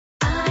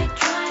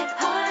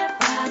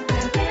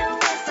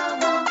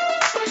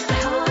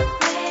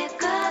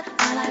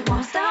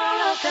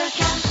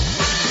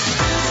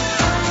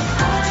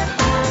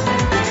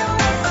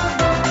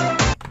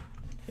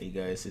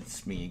guys,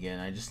 it's me again.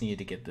 I just needed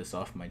to get this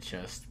off my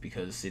chest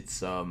because it,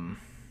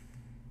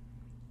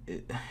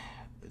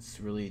 it's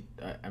really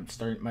I'm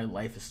starting. My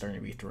life is starting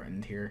to be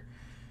threatened here.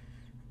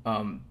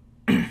 Um,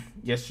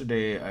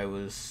 Yesterday I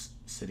was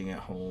sitting at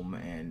home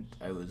and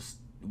I was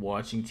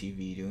watching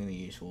TV, doing the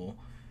usual,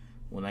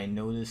 when I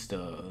noticed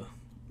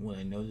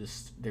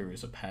there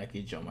was a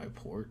package on my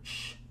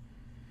porch.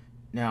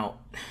 Now,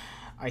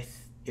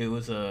 it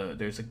was a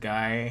there's a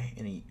guy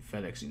in a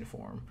FedEx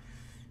uniform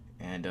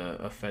and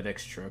a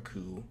FedEx truck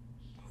who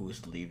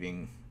was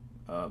leaving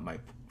my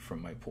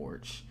from my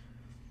porch,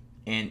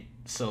 and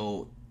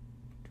so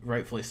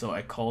rightfully so,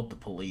 I called the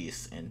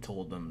police and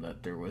told them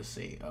that there was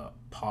a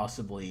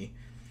possibly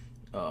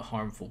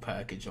harmful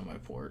package on my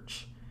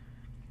porch.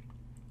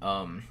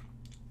 Um,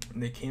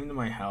 they came to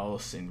my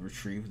house and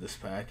retrieved this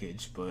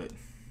package, but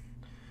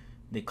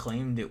they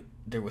claimed that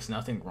there was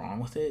nothing wrong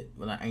with it,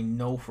 but I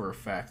know for a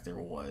fact there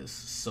was.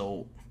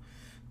 So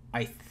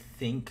I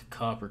think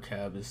Copper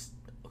Cab is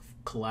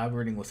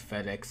collaborating with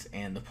FedEx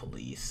and the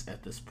police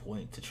at this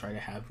point to try to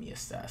have me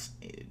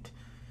assassinated.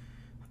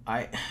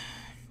 I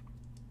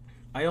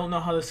I don't know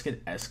how this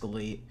could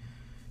escalate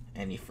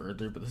any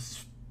further, but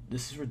this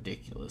is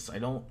ridiculous. I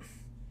don't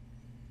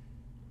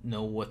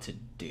know what to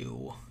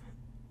do.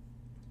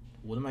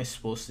 What am I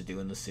supposed to do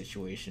in this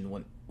situation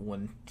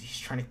when he's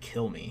trying to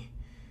kill me?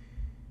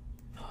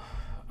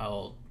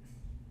 All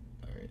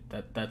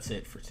right. That's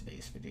it for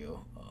today's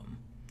video.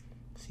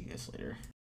 See you guys later.